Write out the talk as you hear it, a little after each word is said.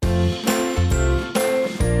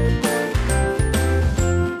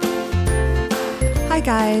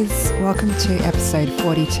guys, welcome to episode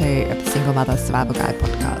 42 of the Single Mother Survival Guide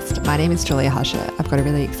podcast. My name is Julia Husher. I've got a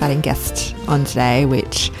really exciting guest on today,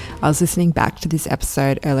 which I was listening back to this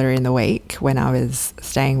episode earlier in the week when I was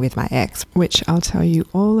staying with my ex, which I'll tell you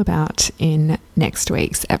all about in next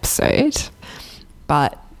week's episode.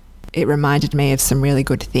 But it reminded me of some really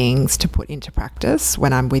good things to put into practice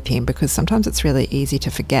when I'm with him, because sometimes it's really easy to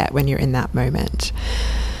forget when you're in that moment.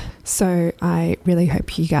 So I really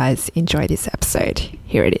hope you guys enjoy this episode.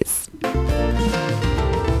 Here it is.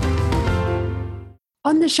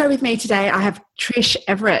 On the show with me today, I have Trish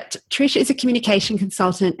Everett. Trish is a communication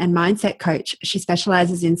consultant and mindset coach. She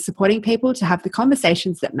specializes in supporting people to have the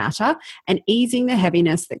conversations that matter and easing the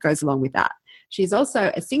heaviness that goes along with that. She's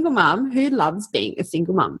also a single mum who loves being a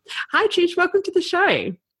single mum. Hi, Trish. Welcome to the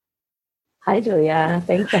show. Hi, Julia.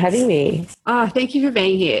 Thanks for having me. Oh, thank you for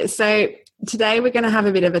being here. So today we're going to have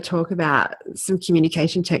a bit of a talk about some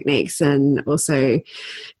communication techniques and also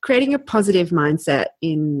creating a positive mindset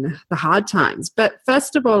in the hard times. But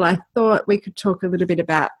first of all, I thought we could talk a little bit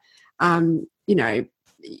about,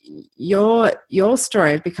 your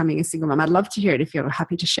story of becoming a single mum. I'd love to hear it if you're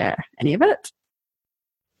happy to share any of it.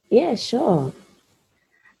 Yeah, sure.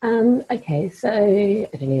 Okay, so I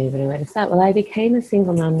don't even know where to start. Well, I became a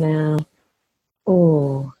single mum now.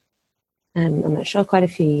 I'm not sure, quite a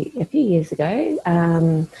few years ago.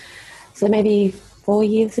 So maybe 4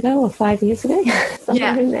 years ago or 5 years ago,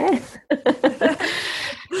 somewhere in there.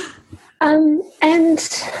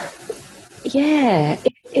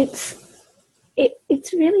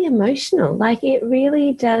 It's really emotional. Like, it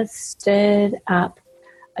really does stirred up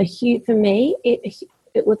for me.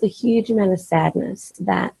 It was a huge amount of sadness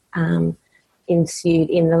that ensued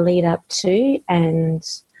in the lead up to and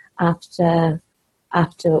after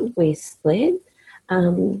we split.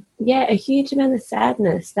 A huge amount of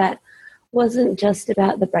sadness that wasn't just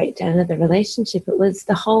about the breakdown of the relationship. It was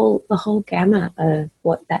the whole gamut of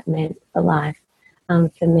what that meant for life,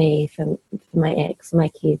 for me, for my ex, my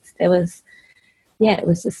kids. It was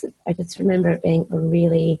just, I just remember it being a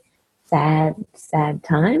really sad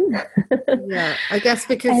time. Yeah, I guess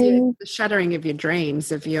because the shattering of your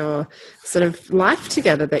dreams, of your sort of life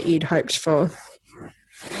together that you'd hoped for.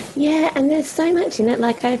 Yeah, and there's so much in it.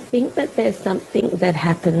 Like, I think that there's something that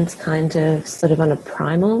happens kind of sort of on a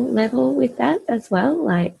primal level with that as well.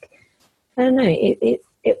 Like, I don't know, it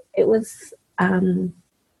was, I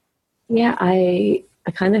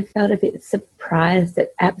kind of felt a bit surprised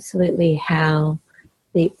at absolutely how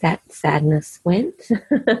deep that sadness went,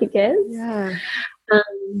 I guess. Yeah.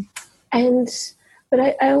 But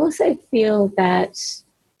I also feel that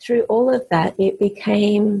through all of that, it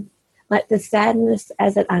became, like, the sadness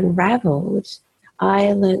as it unraveled,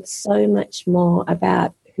 I learnt so much more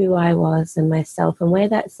about who I was and myself and where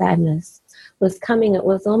that sadness was coming. It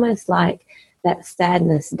was almost like that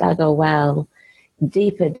sadness dug a well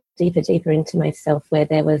deeper into myself, where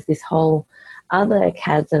there was this whole other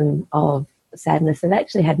chasm of sadness that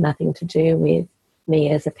actually had nothing to do with me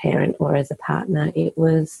as a parent or as a partner. It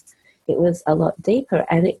was a lot deeper,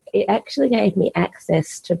 and it actually gave me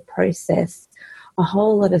access to process a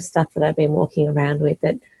whole lot of stuff that I've been walking around with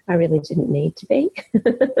that I really didn't need to be.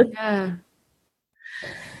 Yeah.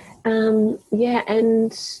 And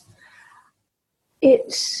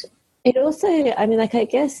it also, I mean, like, I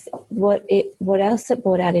guess what else it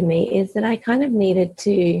brought out in me is that I kind of needed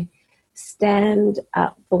to stand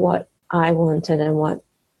up for what I wanted and what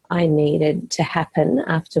I needed to happen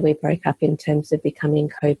after we broke up in terms of becoming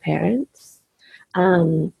co-parents,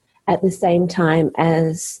 at the same time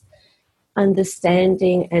as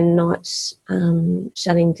understanding and not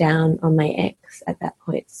shutting down on my ex at that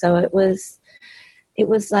point. So it was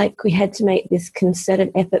like we had to make this concerted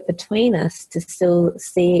effort between us to still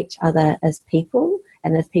see each other as people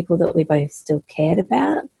and as people that we both still cared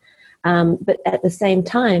about. But at the same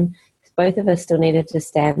time, both of us still needed to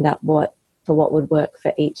stand up for what would work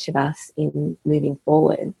for each of us in moving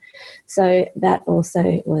forward. So that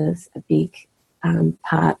also was a big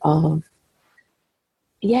part of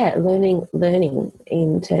learning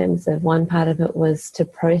in terms of, one part of it was to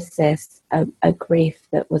process a grief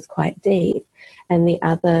that was quite deep, and the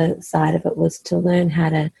other side of it was to learn how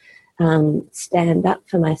to stand up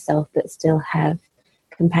for myself but still have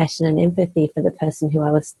compassion and empathy for the person who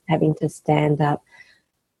I was having to stand up,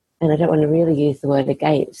 and I don't want to really use the word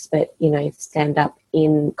against, but, stand up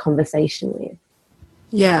in conversation with.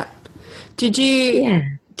 Yeah. Do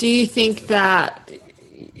you think that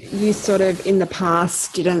you sort of in the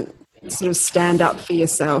past didn't sort of stand up for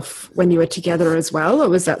yourself when you were together as well, or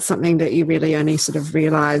was that something that you really only sort of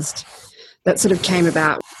realised that sort of came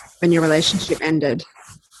about when your relationship ended?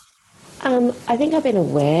 I think I've been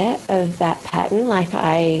aware of that pattern. Like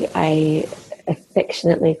I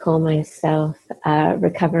affectionately call myself a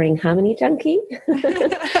recovering harmony junkie.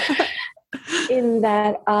 In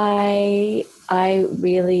that I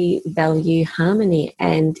really value harmony,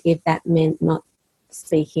 and if that meant not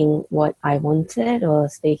speaking what I wanted or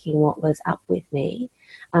speaking what was up with me,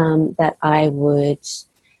 that I would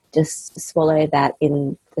just swallow that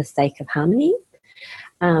in the sake of harmony.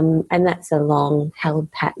 And that's a long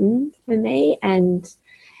held pattern for me. And,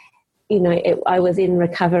 I was in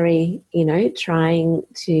recovery, trying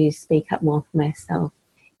to speak up more for myself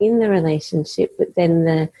in the relationship, but then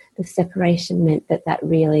the separation meant that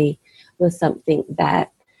really was something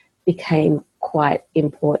that became quite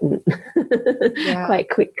important quite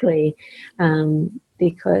quickly,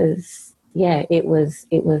 because it was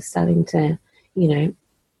starting to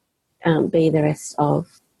be the rest of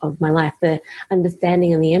my life. The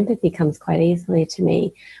understanding and the empathy comes quite easily to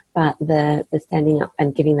me, but the standing up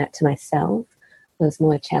and giving that to myself was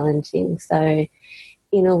more challenging. So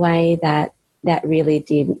in a way that really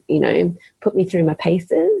did, put me through my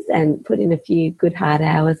paces and put in a few good hard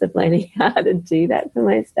hours of learning how to do that for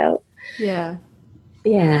myself. Yeah.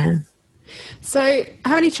 Yeah. So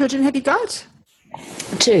how many children have you got?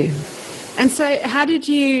 2. And so how did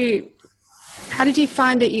you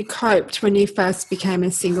find that you coped when you first became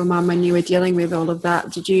a single mum, when you were dealing with all of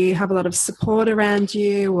that? Did you have a lot of support around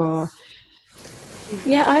you, or?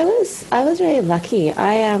 Yeah, I was really lucky.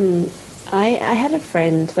 I had a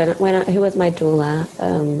friend who was my doula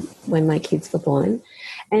when my kids were born,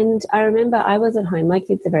 and I remember I was at home. My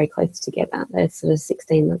kids are very close together; they're sort of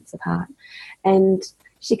 16 months apart, and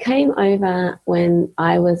she came over when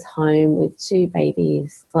I was home with 2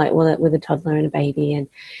 babies, with a toddler and a baby, and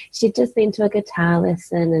she'd just been to a guitar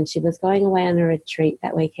lesson, and she was going away on a retreat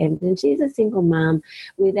that weekend, and she's a single mum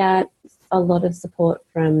without a lot of support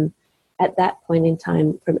at that point in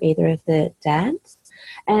time from either of the dads.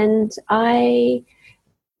 And I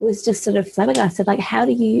was just sort of flabbergasted, like, how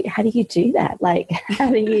do you do that? Like, how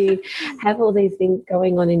do you have all these things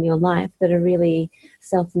going on in your life that are really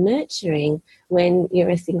self-nurturing when you're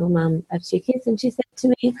a single mum of 2 kids? And she said to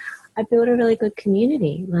me, I built a really good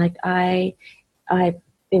community. Like I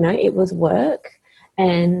it was work,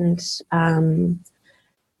 and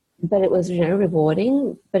but it was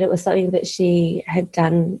rewarding, but it was something that she had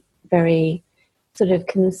done very sort of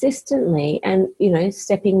consistently, and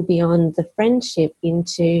stepping beyond the friendship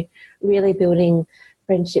into really building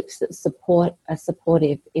friendships that are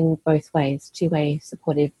supportive in both ways, 2-way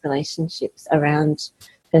supportive relationships around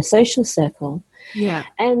her social circle. Yeah.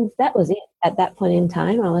 And that was it. At that point in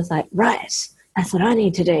time, I was like, right, that's what I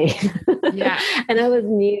need to do. Yeah. And I was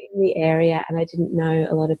new in the area, and I didn't know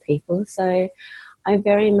a lot of people, so I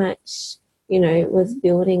very much was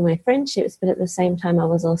building my friendships, but at the same time I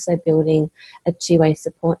was also building a 2-way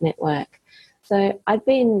support network. So I'd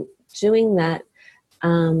been doing that,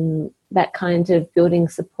 that kind of building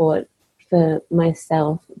support for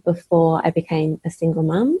myself before I became a single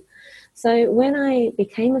mum. So when I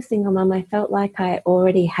became a single mum, I felt like I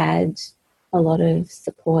already had a lot of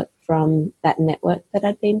support from that network that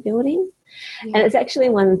I'd been building. Yeah. And it's actually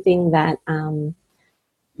one thing that,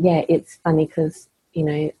 it's funny because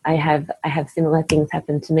I have similar things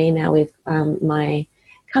happen to me now with my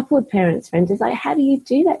coupled parents friends. It's like, how do you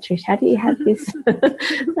do that, Trish? How do you have this?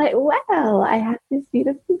 Like, wow, I have this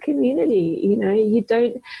beautiful community. You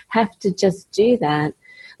don't have to just do that.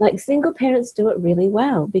 Like, single parents do it really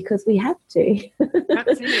well because we have to.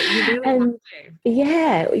 That's it. You really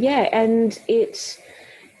have to. Yeah, and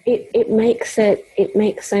it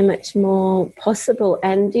makes so much more possible.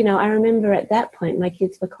 And I remember at that point my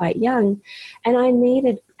kids were quite young, and I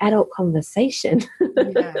needed adult conversation.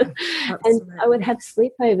 Yeah, and I would have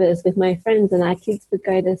sleepovers with my friends, and our kids would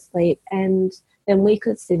go to sleep, and then we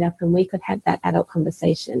could sit up and we could have that adult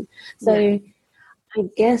conversation. So I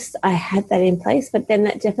guess I had that in place, but then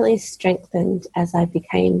that definitely strengthened as I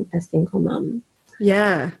became a single mum.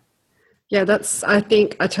 Yeah. Yeah, I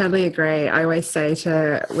think I totally agree. I always say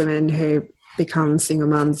to women who become single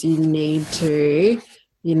mums, you need to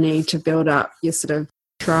build up your sort of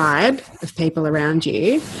tribe of people around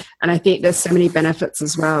you. And I think there's so many benefits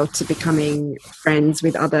as well to becoming friends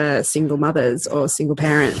with other single mothers or single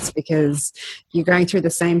parents, because you're going through the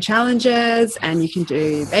same challenges, and you can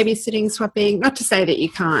do babysitting, swapping. Not to say that you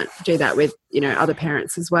can't do that with, other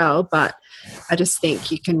parents as well, but I just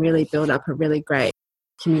think you can really build up a really great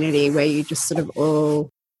community where you just sort of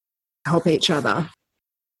all help each other.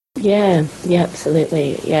 Yeah,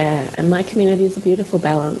 absolutely. Yeah. And my community is a beautiful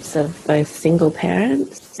balance of both single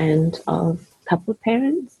parents and of coupled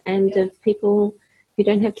parents, and of people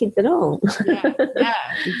who don't have kids at all. Yeah,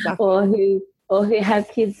 exactly. or who have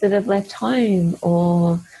kids that have left home,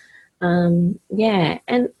 or and I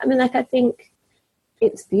mean, like, I think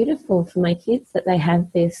it's beautiful for my kids that they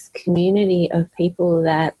have this community of people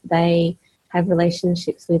that they have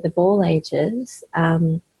relationships with of all ages,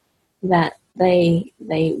 that they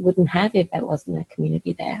wouldn't have if there wasn't a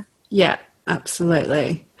community there. Yeah,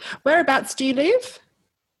 absolutely. Whereabouts do you live?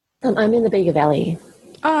 I'm in the Bega Valley.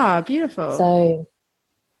 Ah, beautiful. So,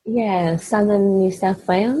 yeah, southern New South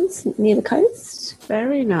Wales, near the coast.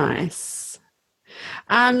 Very nice.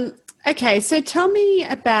 Okay, so tell me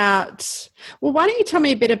about, well, why don't you tell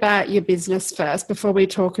me a bit about your business first before we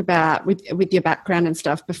talk about, with your background and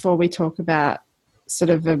stuff, before we talk about sort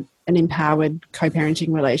of an empowered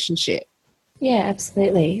co-parenting relationship? Yeah,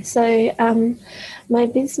 absolutely. So my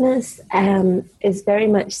business is very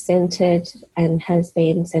much centred and has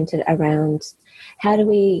been centred around how do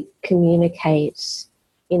we communicate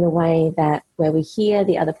in a way that where we hear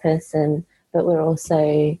the other person, but we're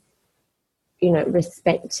also,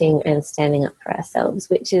 respecting and standing up for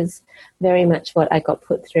ourselves, which is very much what I got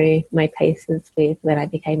put through my paces with when I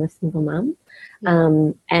became a single mum.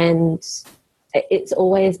 And it's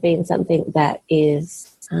always been something that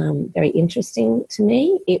is very interesting to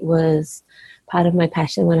me. It was part of my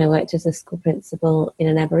passion when I worked as a school principal in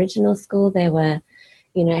an Aboriginal school. There were,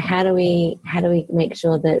 how do we make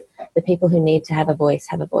sure that the people who need to have a voice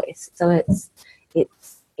have a voice? So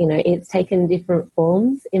it's taken different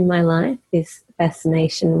forms in my life, this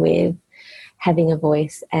fascination with having a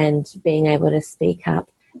voice and being able to speak up,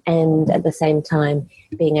 and at the same time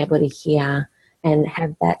being able to hear and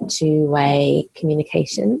have that two-way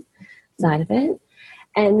communication side of it.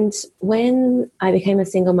 And when I became a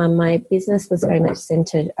single mum, my business was very much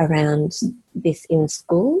centred around this in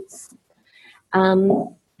schools.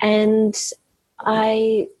 And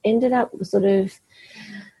I ended up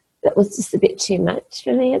that was just a bit too much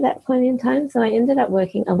for me at that point in time. So I ended up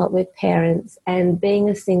working a lot with parents, and being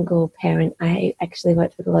a single parent, I actually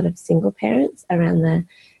worked with a lot of single parents around the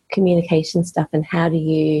communication stuff and how do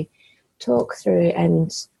you talk through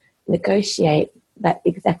and negotiate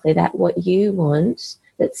exactly that, what you want,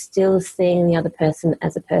 but still seeing the other person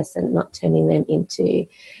as a person, not turning them into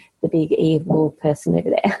the big evil person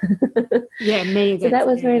over there. Yeah, me. So that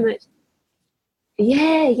was very much,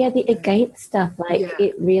 the against stuff.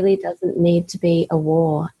 It really doesn't need to be a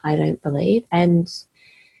war, I don't believe. And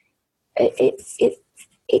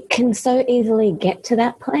it can so easily get to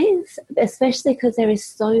that place, especially because there is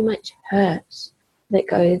so much hurt that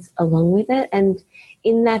goes along with it. And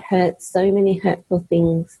in that hurt, so many hurtful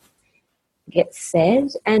things get said.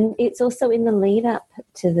 And it's also in the lead up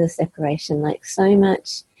to the separation, like so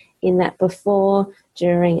much in that before,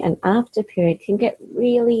 during and after period can get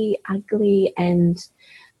really ugly, and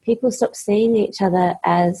people stop seeing each other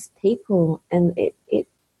as people, and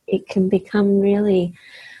it can become really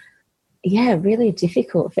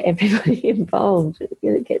difficult for everybody involved.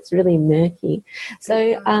 It gets really murky.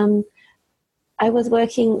 So I was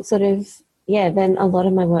working then a lot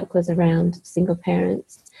of my work was around single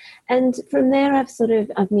parents. And from there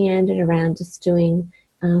I've meandered around just doing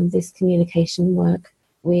this communication work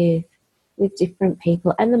with different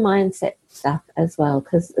people, and the mindset stuff as well,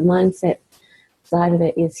 because the mindset side of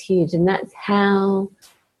it is huge. And that's how,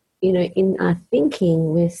 in our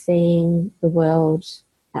thinking, we're seeing the world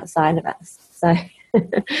outside of us. So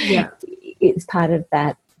it's part of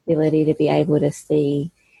that ability to be able to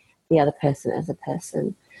see the other person as a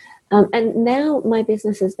person. And now my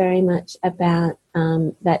business is very much about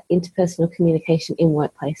that interpersonal communication in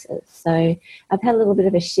workplaces. So I've had a little bit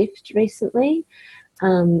of a shift recently.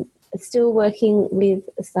 Still working with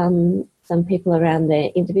some people around their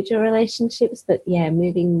individual relationships, but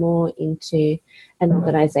moving more into an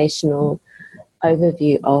organisational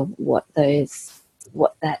overview of what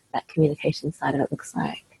that communication side of it looks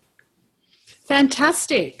like.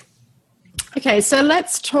 Fantastic. Okay, so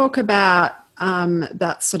let's talk about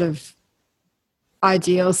that sort of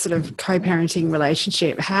ideal sort of co-parenting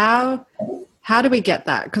relationship. How do we get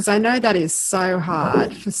that? Because I know that is so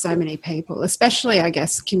hard for so many people, especially, I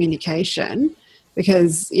guess, communication,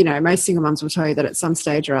 because, most single mums will tell you that at some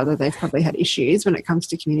stage or other they've probably had issues when it comes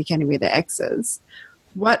to communicating with their exes.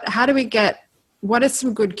 What are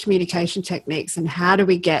some good communication techniques, and how do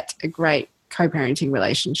we get a great co-parenting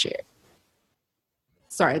relationship?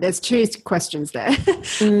 Sorry, there's two questions there.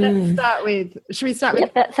 Let's start with, should we start with?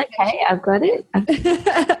 Yep, that's okay. I've got it.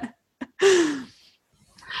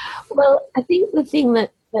 Well, I think the thing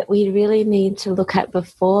that we really need to look at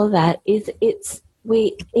before that is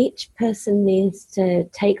each person needs to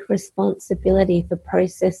take responsibility for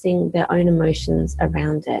processing their own emotions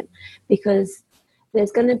around it, because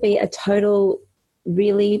there's going to be a total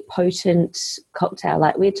really potent cocktail.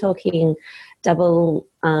 Like we're talking double,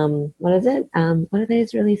 what is it? What are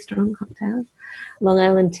those really strong cocktails? Long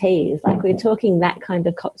Island teas. Like we're talking that kind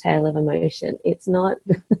of cocktail of emotion. It's not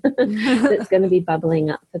that's going to be bubbling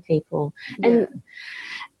up for people. Yeah.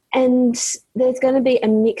 And there's going to be a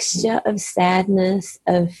mixture of sadness,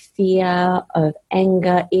 of fear, of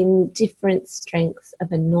anger in different strengths,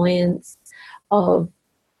 of annoyance, of,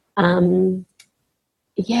 and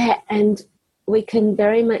we can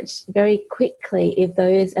very quickly, if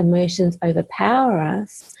those emotions overpower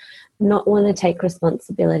us, not want to take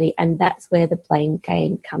responsibility. And that's where the blame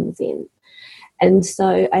game comes in. And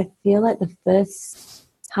so I feel like the first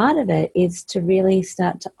part of it is to really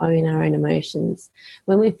start to own our own emotions.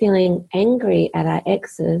 When we're feeling angry at our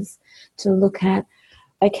exes, to look at,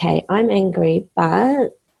 okay, I'm angry,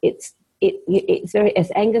 but it's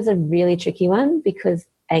anger's a really tricky one, because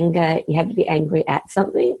anger, you have to be angry at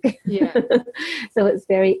something. Yeah. So it's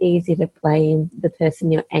very easy to blame the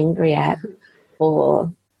person you're angry at for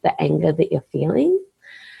the anger that you're feeling.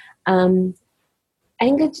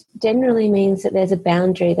 Anger generally means that there's a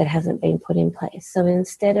boundary that hasn't been put in place. So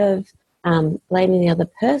instead of blaming the other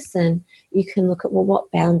person, you can look at, well, what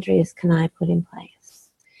boundaries can I put in place?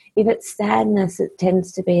 If it's sadness, it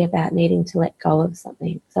tends to be about needing to let go of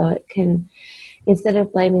something. So it can, instead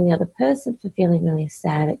of blaming the other person for feeling really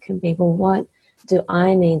sad, it can be, well, what do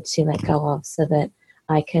I need to let go of so that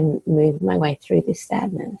I can move my way through this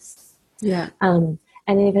sadness? Yeah. And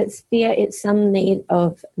if it's fear, it's some need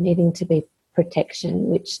of needing to be protection,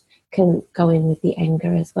 which can go in with the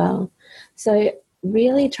anger as well. So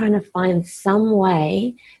really trying to find some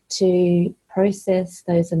way to process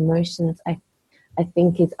those emotions, I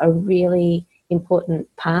think is a really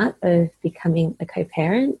important part of becoming a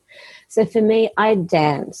co-parent. So for me, I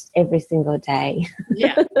dance every single day.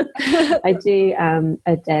 Yeah. I do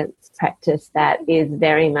a dance practice that is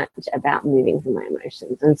very much about moving through my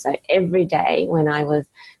emotions. And so every day when I was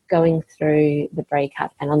going through the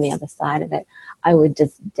breakup and on the other side of it, I would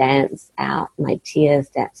just dance out my tears,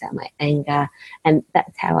 dance out my anger, and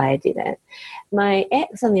that's how I did it. My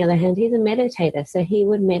ex, on the other hand, he's a meditator, so he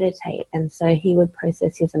would meditate, and so he would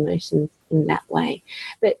process his emotions in that way.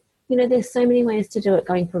 But you know, there's so many ways to do it,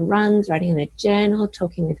 going for runs, writing in a journal,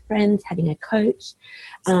 talking with friends, having a coach.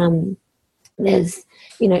 There's,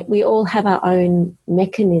 you know, we all have our own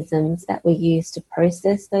mechanisms that we use to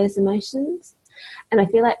process those emotions. And I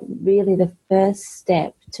feel like really the first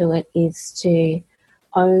step to it is to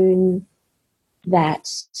own that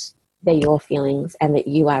they're your feelings and that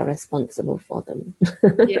you are responsible for them.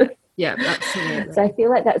 Yeah, absolutely. So I feel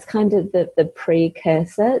like that's kind of the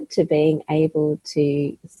precursor to being able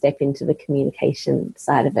to step into the communication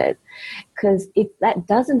side of it. Because if that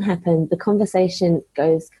doesn't happen, the conversation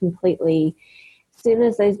goes completely, as soon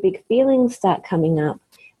as those big feelings start coming up,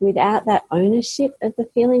 without that ownership of the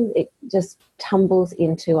feeling, it just tumbles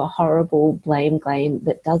into a horrible blame game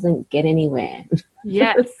that doesn't get anywhere.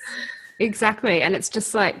 Yes, exactly. And it's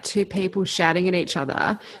just like two people shouting at each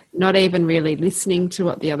other, not even really listening to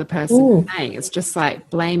what the other person is saying. It's just like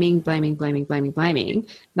blaming.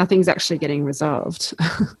 Nothing's actually getting resolved.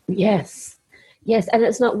 Yes. Yes, and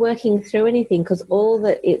it's not working through anything, because all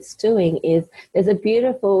that it's doing is, there's a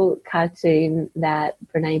beautiful cartoon that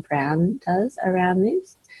Brene Brown does around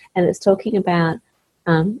this, and it's talking about,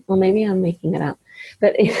 or maybe I'm making it up,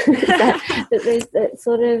 but that there's that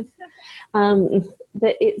sort of,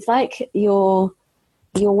 that it's like you're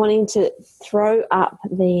wanting to throw up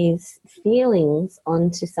these feelings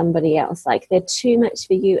onto somebody else, like they're too much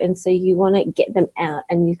for you, and so you want to get them out,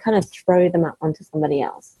 and you kind of throw them up onto somebody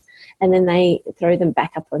else. And then they throw them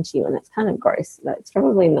back up onto you, and it's kind of gross. That's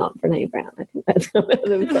probably not Brene Brown. I think that's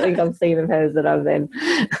something I've seen of hers that I've then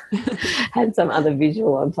had some other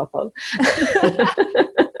visual on top of.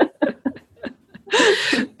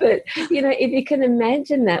 But, you know, if you can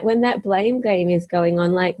imagine that, when that blame game is going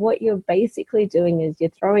on, like what you're basically doing is you're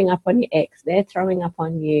throwing up on your ex, they're throwing up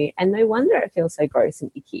on you, and no wonder it feels so gross and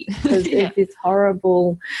icky, because there's this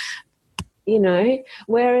horrible, you know,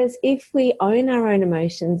 whereas if we own our own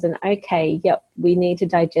emotions and, okay, yep, we need to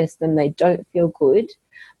digest them, they don't feel good,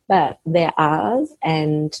 but they're ours,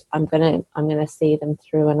 and I'm gonna see them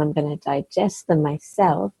through, and I'm gonna digest them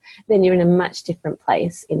myself, then you're in a much different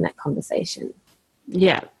place in that conversation.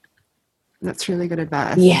 Yeah, that's really good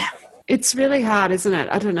advice. Yeah. It's really hard, isn't it?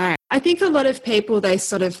 I don't know. I think a lot of people, they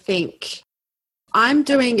sort of think, I'm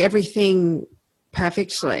doing everything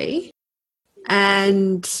perfectly,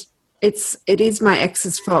 and it is my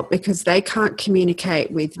ex's fault because they can't communicate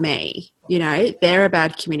with me. You know, they're a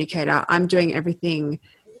bad communicator. I'm doing everything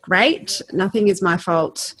great. Nothing is my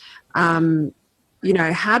fault. you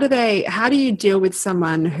know, how do you deal with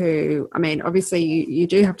someone who, I mean, obviously you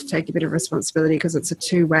do have to take a bit of responsibility because it's a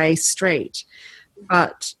two-way street,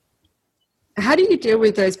 but how do you deal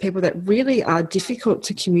with those people that really are difficult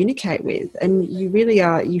to communicate with, and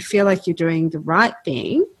you feel like you're doing the right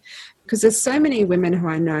thing? Because there's so many women who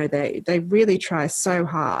I know, they really try so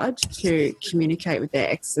hard to communicate with their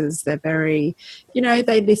exes. They're very, you know,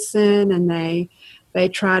 they listen and they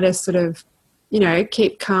try to sort of, you know,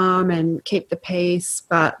 keep calm and keep the peace,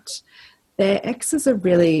 but their exes are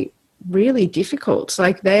really, really difficult.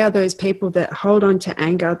 Like, they are those people that hold on to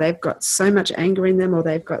anger. They've got so much anger in them, or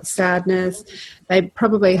they've got sadness. They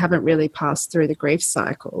probably haven't really passed through the grief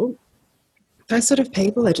cycle. Those sort of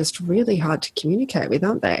people are just really hard to communicate with,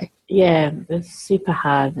 aren't they? Yeah, it's super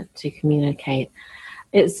hard to communicate.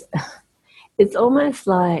 It's almost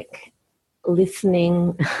like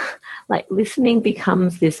listening, like listening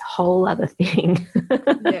becomes this whole other thing.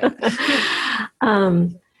 Yeah.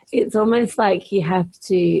 It's almost like you have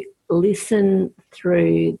to listen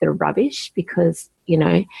through the rubbish because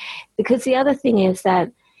the other thing is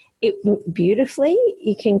that beautifully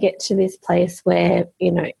you can get to this place where,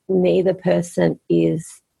 neither person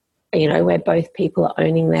is, where both people are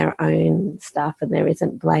owning their own stuff and there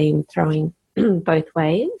isn't blame throwing both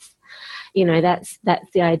ways. That's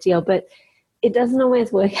the ideal, but it doesn't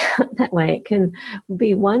always work out that way. It can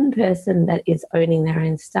be one person that is owning their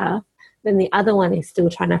own stuff, then the other one is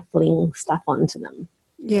still trying to fling stuff onto them.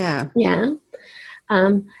 Yeah. Yeah.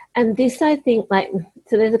 And this, I think,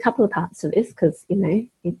 so there's a couple of parts to this because,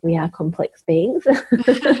 we are complex beings.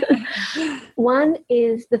 One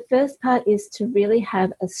is, the first part is to really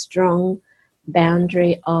have a strong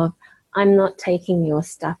boundary of, I'm not taking your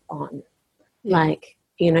stuff on. Yeah.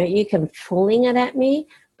 You can fling it at me,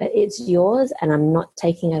 but it's yours and I'm not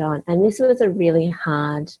taking it on. And this was a really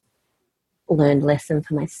hard learned lesson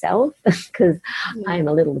for myself because I'm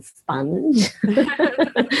a little sponge.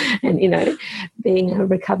 And, being a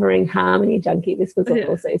recovering harmony junkie, this was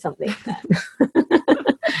also something that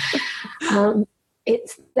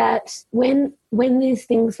it's that when these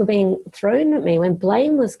things were being thrown at me, when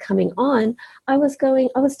blame was coming on, I was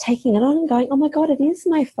taking it on and going, oh my God, it is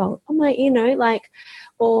my fault. Oh my,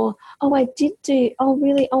 or, oh, I did do, oh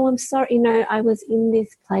really, oh, I'm sorry. I was in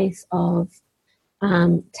this place of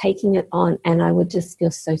taking it on, and I would just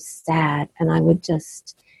feel so sad, and I would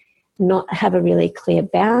just not have a really clear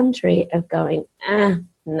boundary of going,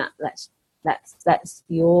 no, that's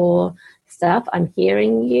your stuff. I'm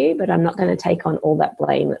hearing you, but I'm not going to take on all that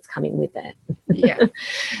blame that's coming with it. Yeah.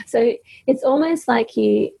 So it's almost like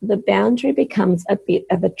the boundary becomes a bit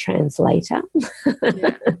of a translator,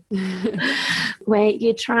 where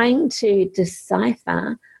you're trying to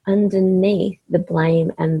decipher underneath the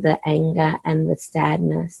blame and the anger and the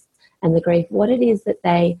sadness and the grief what it is that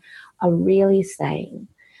they are really saying.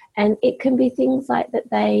 And it can be things like that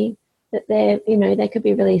they could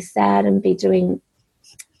be really sad and be doing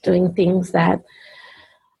things that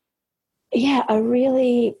are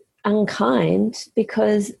really unkind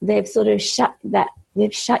because they've sort of shut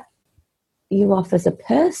you off as a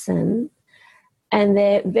person, and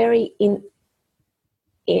they're very in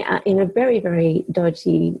a very, very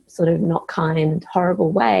dodgy, sort of not kind,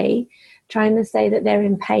 horrible way, trying to say that they're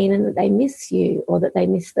in pain and that they miss you, or that they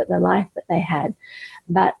miss the life that they had.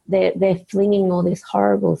 But they're flinging all this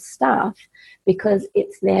horrible stuff because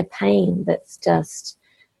it's their pain that's just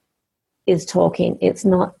is talking. It's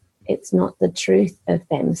not the truth of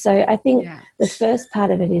them. So I think the first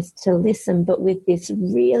part of it is to listen, but with this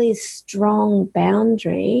really strong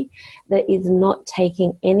boundary that is not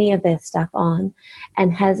taking any of their stuff on,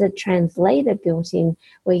 and has a translator built in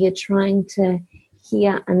where you're trying to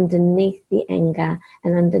hear underneath the anger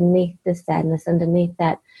and underneath the sadness, underneath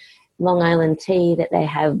that Long Island tea that they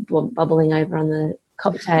have bubbling over on the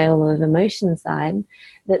cocktail of emotion side,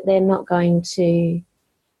 that they're not going to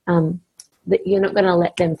that you're not going to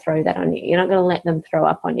let them throw that on you. You're not going to let them throw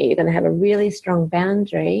up on you. You're going to have a really strong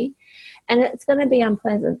boundary, and it's going to be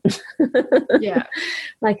unpleasant. Yeah.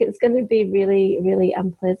 It's going to be really, really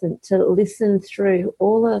unpleasant to listen through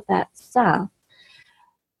all of that stuff.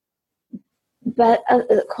 But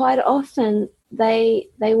quite often they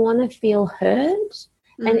want to feel heard.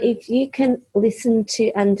 Mm-hmm. And if you can listen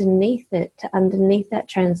to underneath that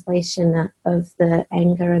translation of the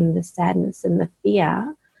anger and the sadness and the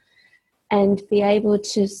fear, and be able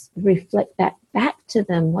to reflect that back to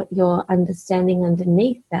them, what you're understanding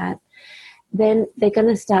underneath that, then they're going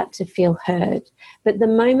to start to feel heard. But the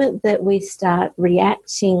moment that we start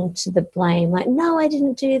reacting to the blame, like, no, I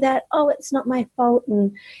didn't do that, oh, it's not my fault,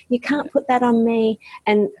 and you can't put that on me,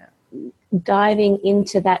 and diving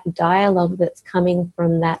into that dialogue that's coming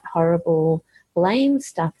from that horrible blame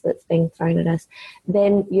stuff that's being thrown at us,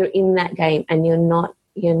 then you're in that game and you're not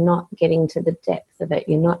getting to the depth of it.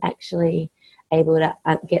 You're not actually able to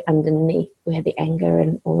get underneath where the anger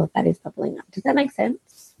and all of that is bubbling up. Does that make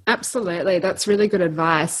sense? Absolutely. That's really good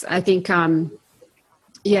advice. I think,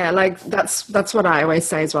 like that's what I always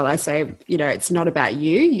say as well. I say, it's not about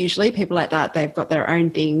you. Usually people like that, they've got their own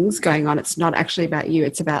things going on. It's not actually about you.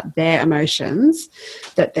 It's about their emotions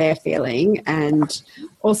that they're feeling, and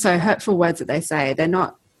also hurtful words that they say.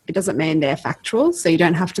 It doesn't mean they're factual, so you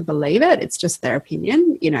don't have to believe it. It's just their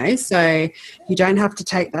opinion, so you don't have to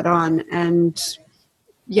take that on. And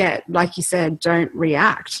yeah, like you said, don't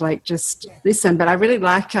react, like just listen. But I really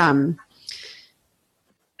like,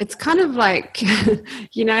 it's kind of like,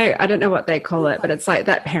 I don't know what they call it, but it's like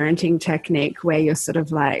that parenting technique where you're sort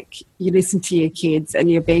of like, you listen to your kids and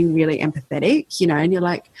you're being really empathetic, and you're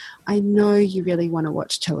like, I know you really want to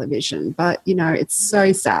watch television, but, it's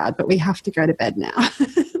so sad, but we have to go to bed now.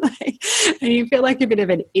 And you feel like a bit of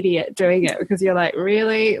an idiot doing it because you're like,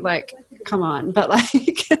 really? Like, come on. But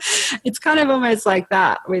like, it's kind of almost like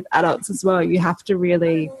that with adults as well. You have to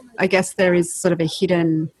really, I guess there is sort of a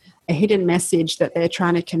hidden message that they're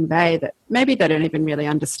trying to convey that maybe they don't even really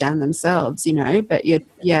understand themselves, but you're,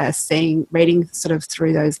 reading sort of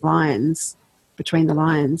through those lines, between the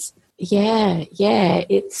lines. Yeah.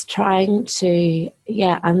 It's trying to,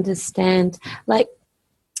 understand, like,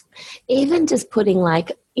 even just putting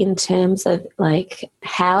like in terms of like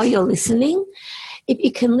how you're listening, if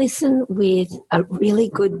you can listen with a really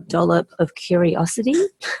good dollop of curiosity.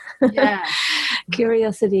 Yeah.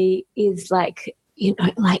 Curiosity is like,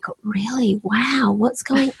 like really, wow, what's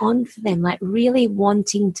going on for them? Like really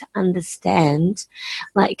wanting to understand,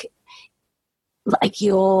 like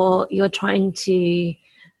you're trying to,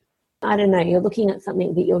 I don't know, you're looking at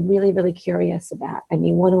something that you're really, really curious about and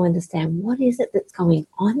you want to understand what is it that's going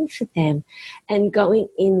on for them, and going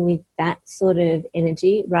in with that sort of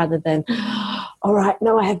energy rather than, all right,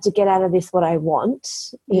 no, I have to get out of this what I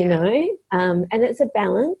want, you know. And it's a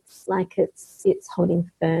balance, like it's holding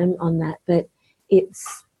firm on that, but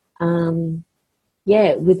it's,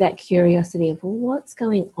 with that curiosity of, well, what's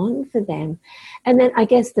going on for them. And then I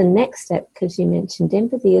guess the next step, because you mentioned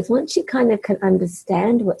empathy, is once you kind of can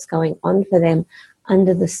understand what's going on for them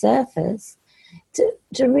under the surface,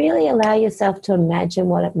 to really allow yourself to imagine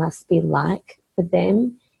what it must be like for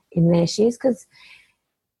them in their shoes. Because,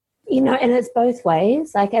 and it's both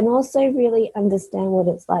ways, like, and also really understand what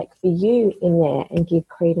it's like for you in there and give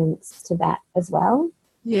credence to that as well.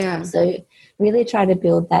 Yeah. So really try to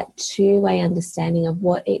build that two-way understanding of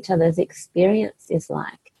what each other's experience is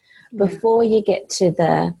like before you get to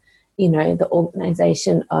the, the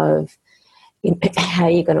organisation of how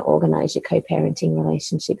you're going to organise your co-parenting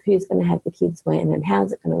relationship, who's going to have the kids when and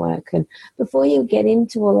how's it going to work. And before you get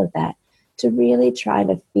into all of that, to really try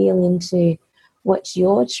to feel into what's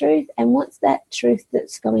your truth and what's that truth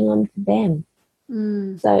that's going on for them.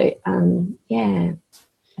 So,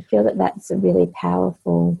 I feel that that's a really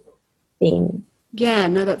powerful thing. Yeah,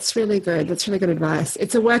 no, that's really good. That's really good advice.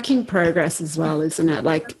 It's a work in progress as well, isn't it?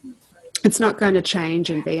 Like, it's not going to change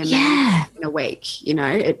and be amazing in a week,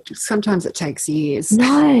 sometimes it takes years.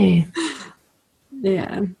 No.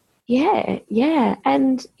 Yeah. Yeah.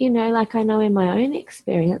 And, like I know in my own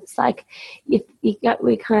experience, like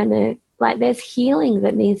we kind of, like there's healing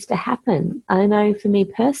that needs to happen. I know for me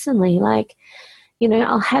personally, like,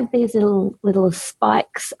 I'll have these little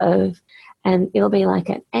spikes of, and it'll be like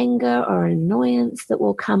an anger or an annoyance that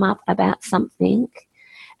will come up about something.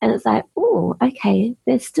 And it's like, oh, okay,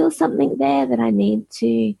 there's still something there that I need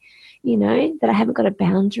to, that I haven't got a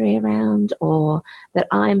boundary around, or that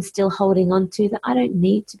I'm still holding on to, that I don't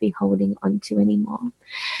need to be holding on to anymore.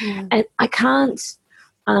 Yeah. And I can't,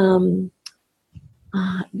 the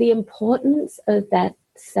importance of that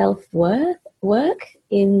self-worth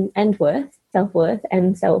self-worth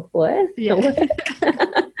and self-worth, both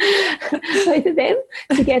of them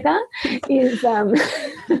together is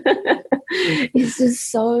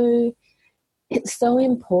just so, it's so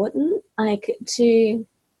important.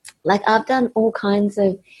 Like I've done all kinds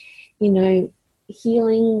of,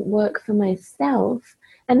 healing work for myself,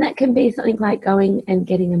 and that can be something like going and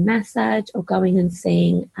getting a massage or going and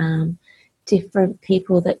seeing different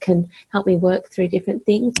people that can help me work through different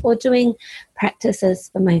things, or doing practices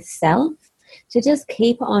for myself to just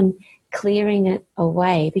keep on clearing it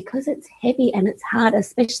away, because it's heavy and it's hard,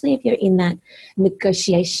 especially if you're in that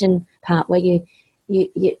negotiation part where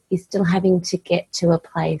you're still having to get to a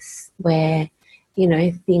place where,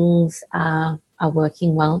 things are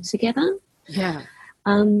working well together. Yeah.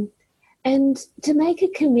 And to make a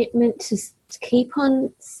commitment to keep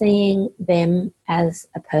on seeing them as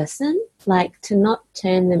a person, like to not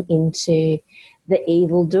turn them into the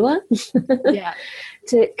evildoer. Yeah.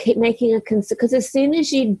 To keep making a concern, because as soon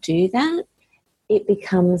as you do that, it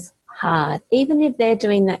becomes hard. Even if they're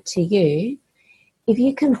doing that to you, if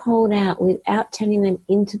you can hold out without turning them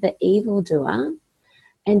into the evildoer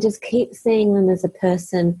and just keep seeing them as a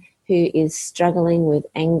person who is struggling with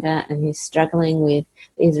anger and who's struggling with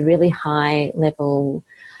these really high level,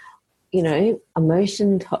 you know,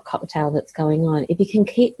 emotion cocktail that's going on. If you can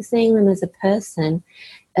keep seeing them as a person,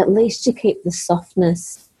 at least you keep the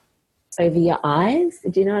softness over your eyes.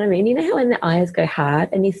 Do you know what I mean? You know how when the eyes go hard,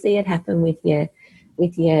 and you see it happen with your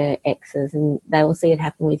exes, and they will see it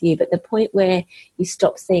happen with you, but the point where you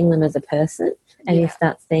stop seeing them as a person and you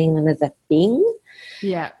start seeing them as a thing,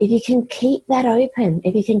 if you can keep that open,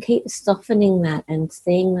 if you can keep softening that and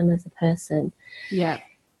seeing them as a person,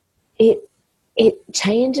 it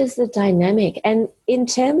changes the dynamic. And in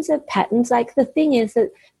terms of patterns, like the thing is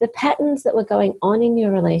that the patterns that were going on in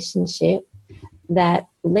your relationship that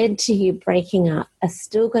led to you breaking up are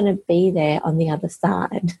still going to be there on the other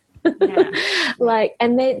side. Like,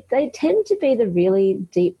 and they tend to be the really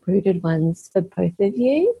deep-rooted ones for both of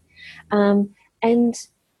you. And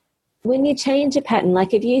when you change a pattern,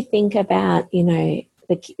 like if you think about, you know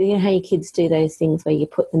how your kids do those things where you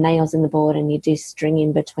put the nails in the board and you do string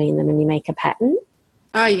in between them and you make a pattern.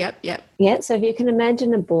 Oh, yep. Yeah, so if you can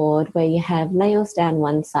imagine a board where you have nails down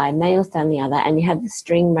one side, nails down the other, and you have the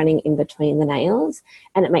string running in between the nails,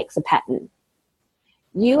 and it makes a pattern.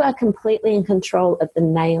 You are completely in control of the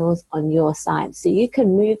nails on your side, so you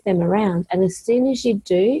can move them around, and as soon as you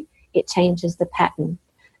do, it changes the pattern.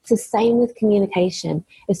 It's the same with communication.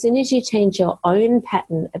 As soon as you change your own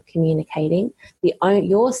pattern of communicating,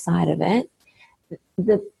 your side of it,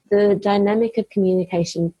 the dynamic of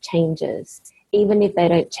communication changes, even if they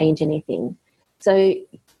don't change anything. So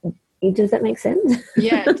does that make sense?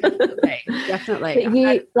 Yeah, definitely. But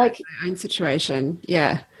you, like my own situation,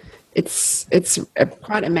 it's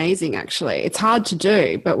quite amazing actually. It's hard to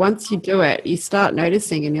do, but once you do it, you start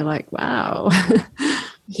noticing and you're like, wow.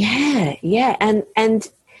 Yeah. And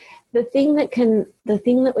the thing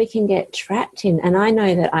that we can get trapped in, and I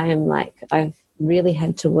know that I've really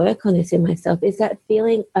had to work on this in myself, is that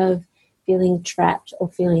feeling of feeling trapped or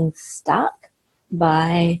feeling stuck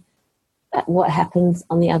by what happens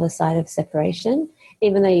on the other side of separation.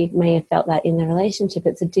 Even though you may have felt that in the relationship,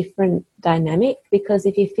 it's a different dynamic, because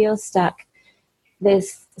if you feel stuck,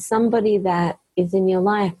 there's somebody that is in your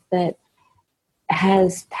life that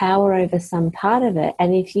has power over some part of it.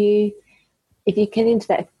 And if you get into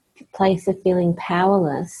that place of feeling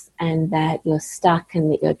powerless and that you're stuck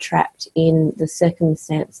and that you're trapped in the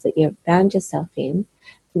circumstance that you've found yourself in,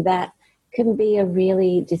 that can be a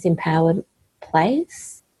really disempowered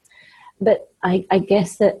place. But I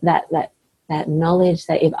guess that knowledge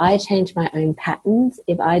that if I change my own patterns,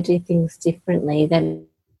 if I do things differently, then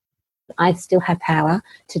I still have power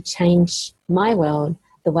to change my world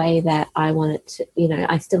the way that I want it to.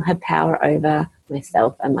 I still have power over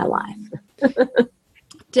myself and my life.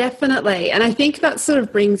 Definitely. And I think that sort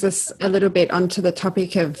of brings us a little bit onto the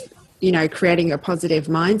topic of, creating a positive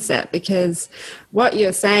mindset, because what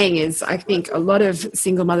you're saying is, I think a lot of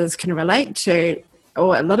single mothers can relate to,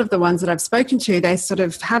 or a lot of the ones that I've spoken to, they sort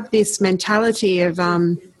of have this mentality of,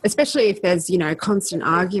 especially if there's, constant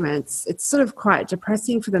arguments, it's sort of quite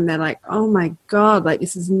depressing for them. They're like, oh my God, like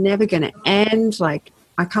this is never going to end. Like,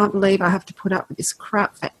 I can't believe I have to put up with this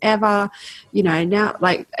crap forever. Now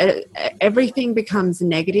like everything becomes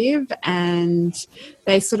negative, and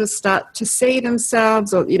they sort of start to see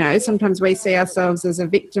themselves, or, sometimes we see ourselves as a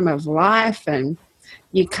victim of life, and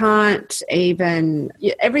you can't even,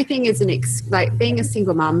 everything is like being a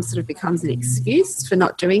single mum sort of becomes an excuse for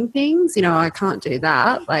not doing things. I can't do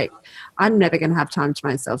that. Like, I'm never going to have time to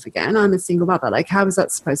myself again. I'm a single mother. Like, how is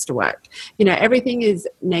that supposed to work? Everything is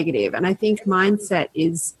negative. And I think mindset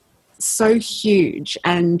is so huge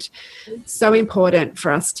and so important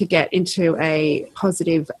for us to get into a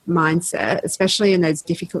positive mindset, especially in those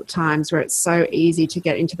difficult times where it's so easy to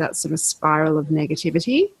get into that sort of spiral of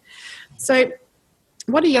negativity. So,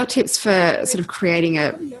 what are your tips for sort of creating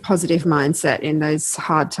a positive mindset in those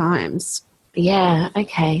hard times? Yeah,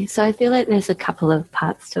 okay. So I feel like there's a couple of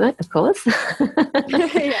parts to it, of course.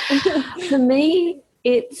 For me,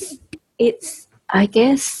 it's I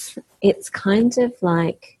guess it's kind of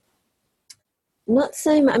like not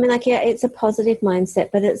so much, it's a positive mindset,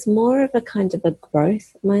 but it's more of a kind of a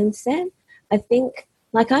growth mindset. I think,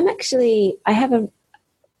 I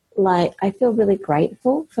feel really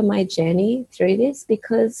grateful for my journey through this,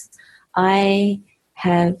 because I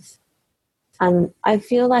have I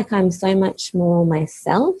feel like I'm so much more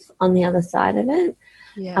myself on the other side of it.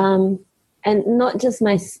 Yeah. And not just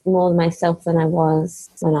more myself than I was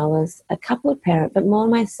when I was a coupled parent, but more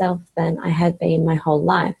myself than I had been my whole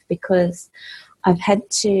life, because I've had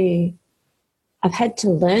to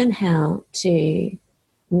learn how to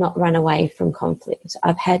not run away from conflict.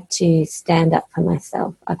 I've had to stand up for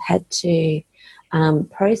myself. I've had to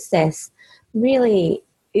process really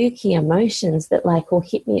ooky emotions that like will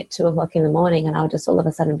hit me at 2:00 in the morning and I'll just all of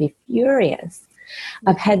a sudden be furious.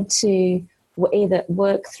 I've had to either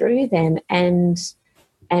work through them and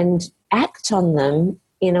act on them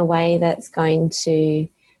in a way that's going to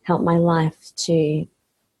help my life to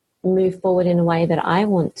move forward in a way that I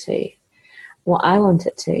want it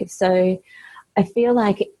to. So I feel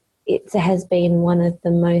like it has been one of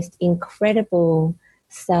the most incredible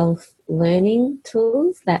self-learning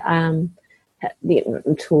tools that the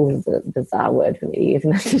tool is a bizarre word for me to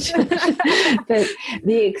use, but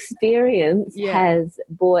the experience has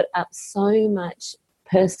brought up so much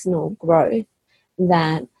personal growth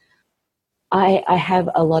that I have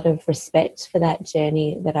a lot of respect for that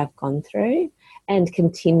journey that I've gone through and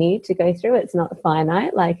continue to go through. It's not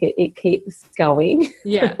finite, like it keeps going.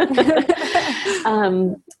 Yeah.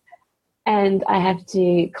 And I have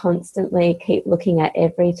to constantly keep looking at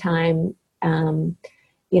every time,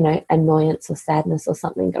 annoyance or sadness or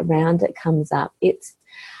something around it comes up.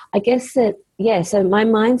 I guess that, so my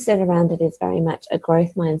mindset around it is very much a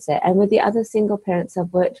growth mindset. And with the other single parents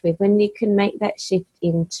I've worked with, when you can make that shift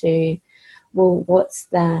into, well, what's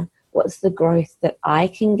the growth that I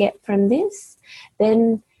can get from this,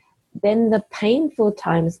 then the painful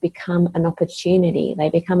times become an opportunity. They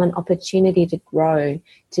become an opportunity to grow,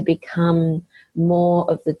 to become more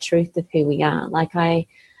of the truth of who we are. Like I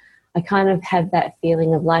kind of have that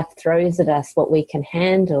feeling of life throws at us what we can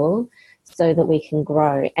handle so that we can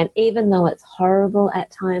grow. And even though it's horrible at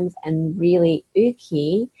times and really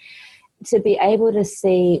ooky, to be able to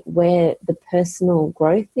see where the personal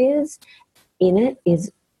growth is in it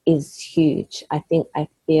is huge. I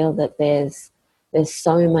feel that there's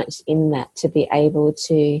so much in that, to be able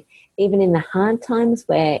to, even in the hard times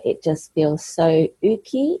where it just feels so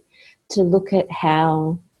ooky, to look at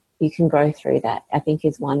how you can grow through that, I think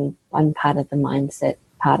is one part of the mindset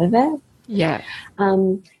part of it. Yeah.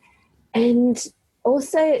 And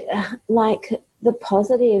also, like, the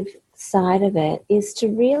positive side of it is to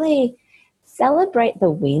really celebrate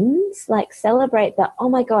the wins, like celebrate the, oh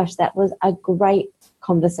my gosh, that was a great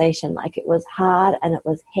conversation. Like, it was hard and it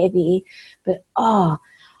was heavy, but one,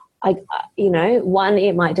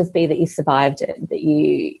 it might just be that you survived it, that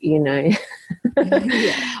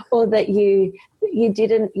or that you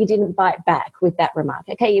didn't bite back with that remark.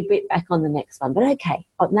 Okay, you bit back on the next one, but okay,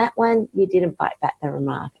 on that one you didn't bite back the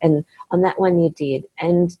remark, and on that one you did.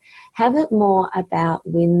 And have it more about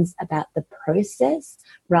wins about the process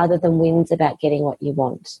rather than wins about getting what you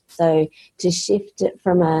want. So to shift it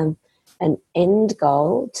from an end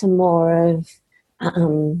goal to more of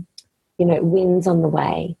wins on the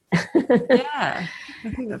way. Yeah, I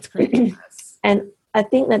think that's great. And I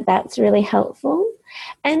think that that's really helpful,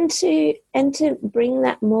 and to bring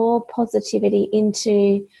that more positivity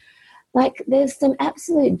into, like, there's some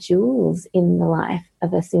absolute jewels in the life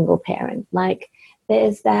of a single parent. Like,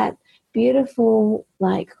 there's that beautiful,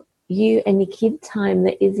 like, you and your kid time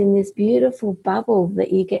that is in this beautiful bubble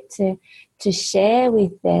that you get to share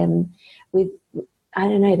with them. With, I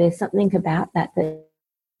don't know, there's something about that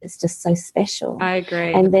it's just so special. I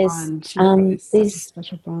agree. And there's this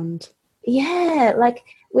special bond. Yeah, like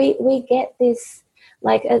we get this,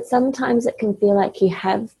 like, sometimes it can feel like you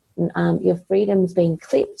have your freedom's being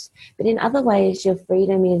clipped, but in other ways your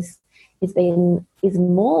freedom is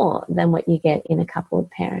more than what you get in a coupled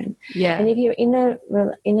parent. Yeah. And if you're in a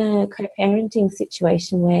co-parenting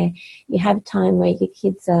situation where you have time where your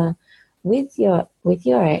kids are with your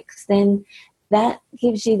ex, then that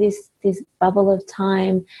gives you this bubble of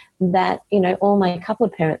time that, all my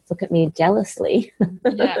coupled parents look at me jealously and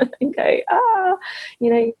go,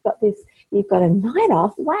 you've got a night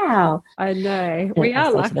off. Wow. I know. And we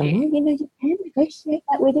are lucky. Them, you can negotiate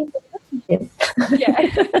that within the relationship.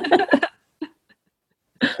 Yeah.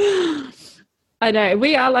 I know,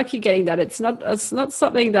 we are lucky getting that. It's not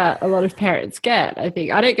something that a lot of parents get. I think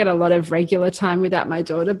I don't get a lot of regular time without my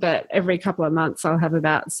daughter, but every couple of months I'll have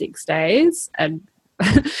about 6 days, and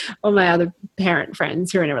all my other parent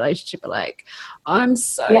friends who are in a relationship are like, I'm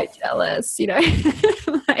so jealous,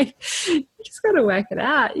 like, you just got to work it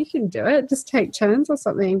out. You can do it. Just take turns or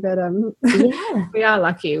something. But we are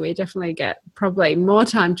lucky. We definitely get probably more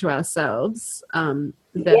time to ourselves than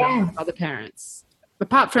other parents.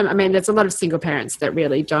 Apart from, there's a lot of single parents that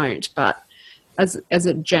really don't, but as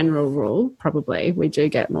a general rule, probably we do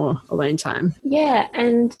get more alone time. Yeah,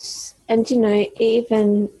 and you know,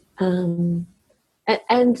 even and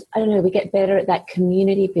I don't know, we get better at that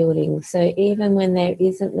community building. So even when there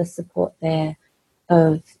isn't the support there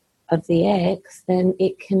of the ex, then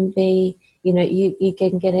it can be, you know, you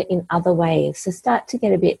can get it in other ways. So start to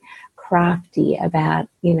get a bit crafty about,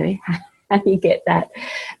 you know, how you get that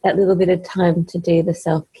little bit of time to do the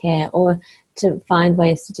self-care, or to find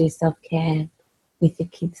ways to do self-care with your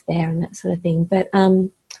kids there and that sort of thing. But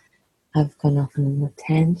I've gone off on a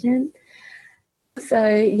tangent. So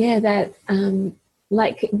yeah, that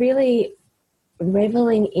like really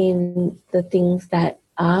reveling in the things that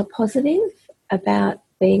are positive about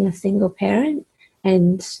being a single parent,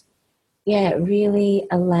 and yeah, really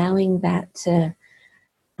allowing that to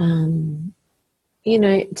you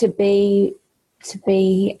know, to be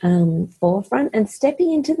forefront, and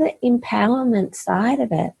stepping into the empowerment side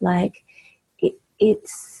of it. Like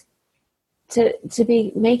it's to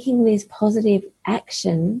be making these positive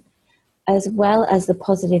action as well as the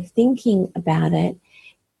positive thinking about it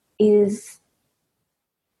is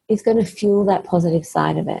going to fuel that positive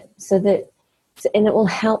side of it, and it will